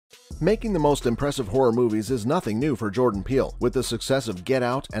Making the most impressive horror movies is nothing new for Jordan Peele. With the success of Get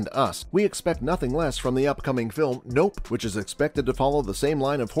Out and Us, we expect nothing less from the upcoming film Nope, which is expected to follow the same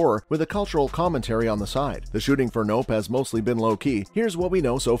line of horror with a cultural commentary on the side. The shooting for Nope has mostly been low-key. Here's what we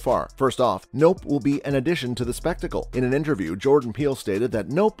know so far. First off, Nope will be an addition to the spectacle. In an interview, Jordan Peele stated that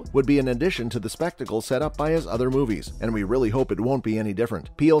Nope would be an addition to the spectacle set up by his other movies, and we really hope it won't be any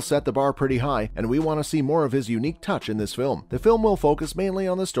different. Peele set the bar pretty high, and we want to see more of his unique touch in this film. The film will focus mainly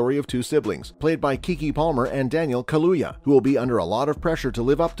on the story of two siblings, played by Keke Palmer and Daniel Kaluuya, who will be under a lot of pressure to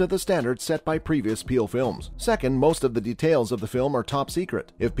live up to the standards set by previous Peele films. Second, most of the details of the film are top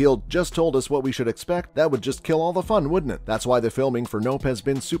secret. If Peele just told us what we should expect, that would just kill all the fun, wouldn't it? That's why the filming for Nope has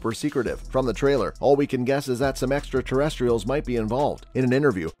been super secretive. From the trailer, all we can guess is that some extraterrestrials might be involved. In an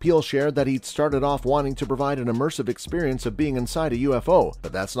interview, Peele shared that he'd started off wanting to provide an immersive experience of being inside a UFO,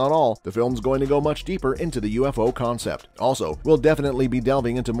 but that's not all. The film's going to go much deeper into the UFO concept. Also, we'll definitely be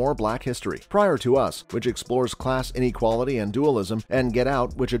delving into more Black history. Prior to Us, which explores class inequality and dualism, and Get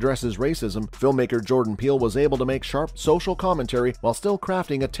Out, which addresses racism, filmmaker Jordan Peele was able to make sharp social commentary while still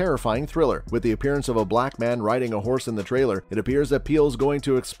crafting a terrifying thriller. With the appearance of a black man riding a horse in the trailer, it appears that Peele's going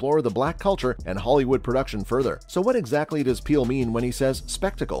to explore the Black culture and Hollywood production further. So what exactly does Peele mean when he says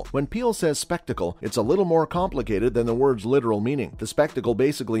spectacle? When Peele says spectacle, it's a little more complicated than the word's literal meaning. The spectacle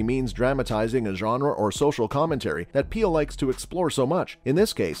basically means dramatizing a genre or social commentary that Peele likes to explore so much. In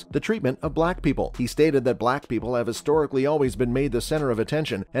this case, the treatment of Black people. He stated that Black people have historically always been made the center of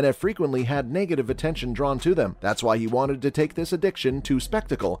attention and have frequently had negative attention drawn to them. That's why he wanted to take this addiction to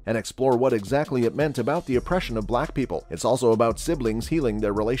spectacle and explore what exactly it meant about the oppression of Black people. It's also about siblings healing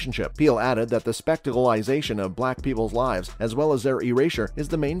their relationship. Peele added that the spectacleization of Black people's lives, as well as their erasure, is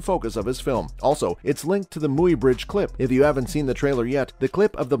the main focus of his film. Also, it's linked to the Muybridge clip. If you haven't seen the trailer yet, the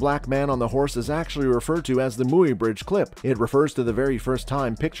clip of the black man on the horse is actually referred to as the Muybridge clip. It refers to the very first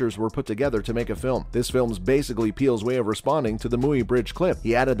time pictures were put together to make a film. This film's basically Peele's way of responding to the Muybridge clip.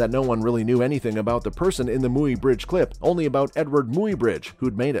 He added that no one really knew anything about the person in the Muybridge clip, only about Edward Muybridge,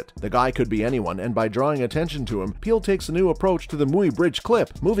 who'd made it. The guy could be anyone, and by drawing attention to him, Peele takes a new approach to the Muybridge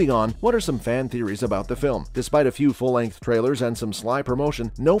clip. Moving on, what are some fan theories about the film? Despite a few full-length trailers and some sly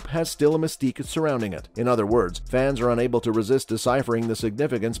promotion, Nope has still a mystique surrounding it. In other words, fans are unable to resist deciphering the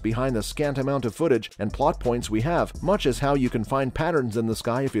significance behind the scant amount of footage and plot points we have, much as how you can find patterns in the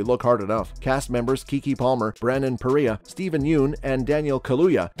sky if you look hard enough. Cast members Keke Palmer, Brandon Perea, Steven Yeun, and Daniel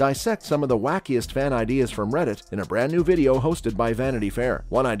Kaluuya dissect some of the wackiest fan ideas from Reddit in a brand new video hosted by Vanity Fair.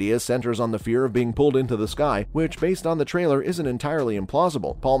 One idea centers on the fear of being pulled into the sky, which based on the trailer isn't entirely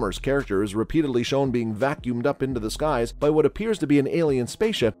implausible. Palmer's character is repeatedly shown being vacuumed up into the skies by what appears to be an alien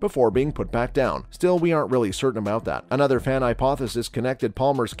spaceship before being put back down. Still, we aren't really certain about that. Another fan hypothesis connected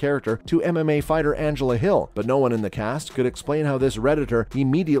Palmer's character to MMA fighter Angela Hill, but no one in the cast could explain how this Redditor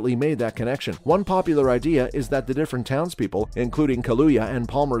immediately made that connection. One popular idea is that the different townspeople, including Kaluuya and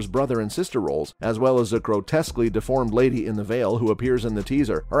Palmer's brother and sister roles, as well as a grotesquely deformed lady in the veil who appears in the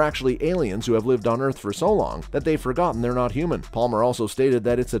teaser, are actually aliens who have lived on Earth for so long that they've forgotten they're not human. Palmer also stated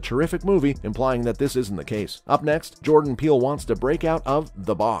that it's a terrific movie, implying that this isn't the case. Up next, Jordan Peele wants to break out of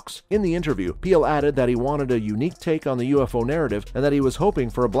the box. In the interview, Peele added that he wanted a unique take on the UFO narrative and that he was hoping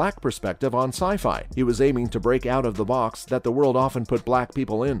for a Black perspective on sci-fi. He was aiming to break out of the box that the world often put Black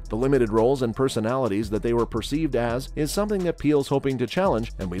people in. The limited roles and personalities that they were perceived as is something that Peele's hoping to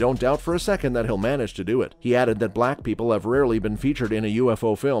challenge, and we don't doubt for a second that he'll manage to do it. He added that Black people have rarely been featured in a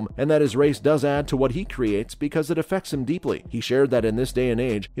UFO film, and that his race does add to what he creates because it affects him deeply. He shared that in this day and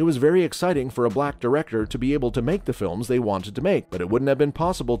age, it was very exciting for a Black director to be able to make the films they wanted to make, but it wouldn't have been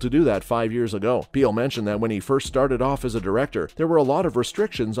possible to do that 5 years ago. Peele mentioned that when he first started off as a director, there were a lot of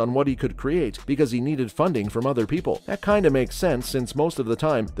restrictions on what he could create because he needed funding from other people. That kinda makes sense since most of the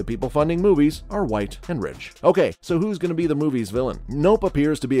time, the people funding movies are white and rich. Okay, so who's gonna be the movie's villain? Nope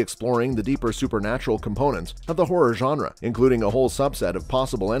appears to be exploring the deeper supernatural components of the horror genre, including a whole subset of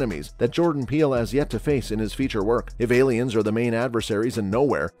possible enemies that Jordan Peele has yet to face in his feature work. If aliens are the main adversaries in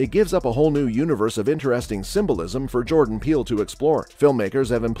Nowhere, it gives up a whole new universe of interesting symbolism for Jordan Peele to explore. Filmmakers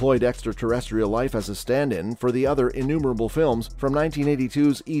have employed extraterrestrial life as a stand-in for the other innumerable films from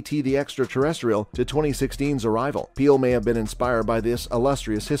 1982's E.T. the Extraterrestrial to 2016's Arrival. Peele may have been inspired by this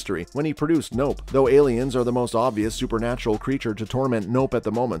illustrious history when he produced Nope. Though aliens are the most obvious supernatural creature to torment Nope at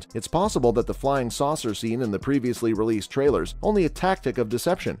the moment, it's possible that the flying saucer scene in the previously released trailers only a tactic of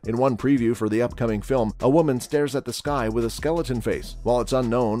deception. In one preview for the upcoming film, a woman stares at the sky with a skeleton face. While it's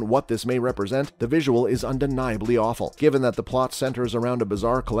unknown what this may represent, the visual is undeniably awful. Given that the plot centers around a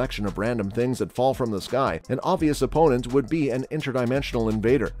bizarre collection of random things that fall from the sky, an obvious opponent would be an interdimensional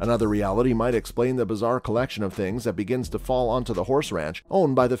invader. Another reality might explain the bizarre collection of things that begins to fall onto the horse ranch ranch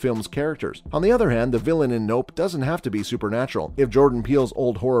owned by the film's characters. On the other hand, the villain in Nope doesn't have to be supernatural. If Jordan Peele's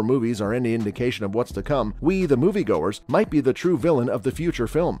old horror movies are any indication of what's to come, we, the moviegoers, might be the true villain of the future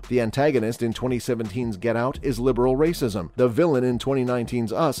film. The antagonist in 2017's Get Out is liberal racism. The villain in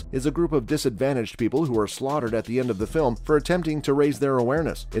 2019's Us is a group of disadvantaged people who are slaughtered at the end of the film for attempting to raise their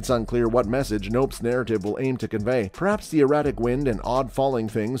awareness. It's unclear what message Nope's narrative will aim to convey. Perhaps the erratic wind and odd falling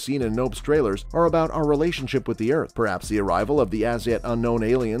things seen in Nope's trailers are about our relationship with the Earth. Perhaps the arrival of the as yet unknown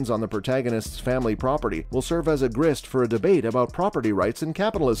aliens on the protagonist's family property will serve as a grist for a debate about property rights and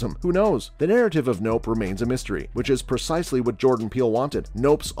capitalism. Who knows? The narrative of Nope remains a mystery, which is precisely what Jordan Peele wanted.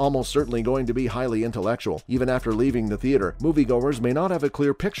 Nope's almost certainly going to be highly intellectual. Even after leaving the theater, moviegoers may not have a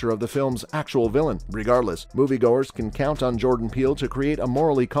clear picture of the film's actual villain. Regardless, moviegoers can count on Jordan Peele to create a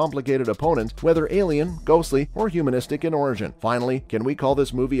morally complicated opponent, whether alien, ghostly, or humanistic in origin. Finally, can we call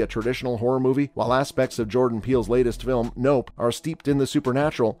this movie a traditional horror movie? While aspects of Jordan Peele's latest film, Nope, are steeped in the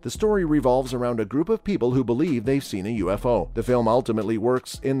supernatural, the story revolves around a group of people who believe they've seen a UFO. The film ultimately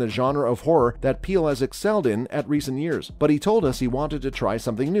works in the genre of horror that Peele has excelled in at recent years, but he told us he wanted to try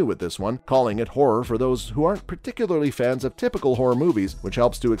something new with this one, calling it horror for those who aren't particularly fans of typical horror movies, which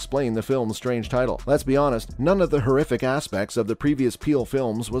helps to explain the film's strange title. Let's be honest, none of the horrific aspects of the previous Peele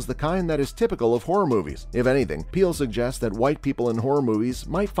films was the kind that is typical of horror movies. If anything, Peele suggests that white people in horror movies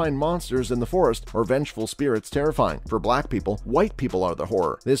might find monsters in the forest or vengeful spirits terrifying. For black people, white people are the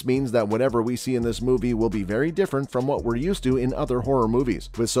horror. This means that whatever we see in this movie will be very different from what we're used to in other horror movies.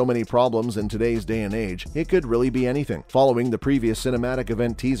 With so many problems in today's day and age, it could really be anything. Following the previous cinematic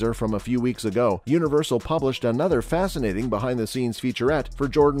event teaser from a few weeks ago, Universal published another fascinating behind-the-scenes featurette for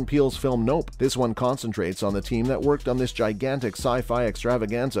Jordan Peele's film Nope. This one concentrates on the team that worked on this gigantic sci-fi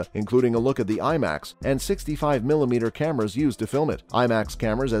extravaganza, including a look at the IMAX and 65mm cameras used to film it. IMAX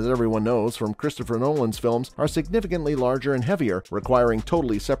cameras, as everyone knows from Christopher Nolan's films, are significantly larger and heavier, requiring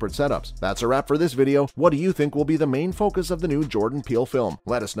totally separate setups. That's a wrap for this video. What do you think will be the main focus of the new Jordan Peele film?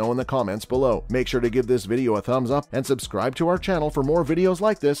 Let us know in the comments below. Make sure to give this video a thumbs up and subscribe to our channel for more videos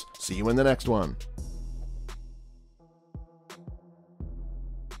like this. See you in the next one.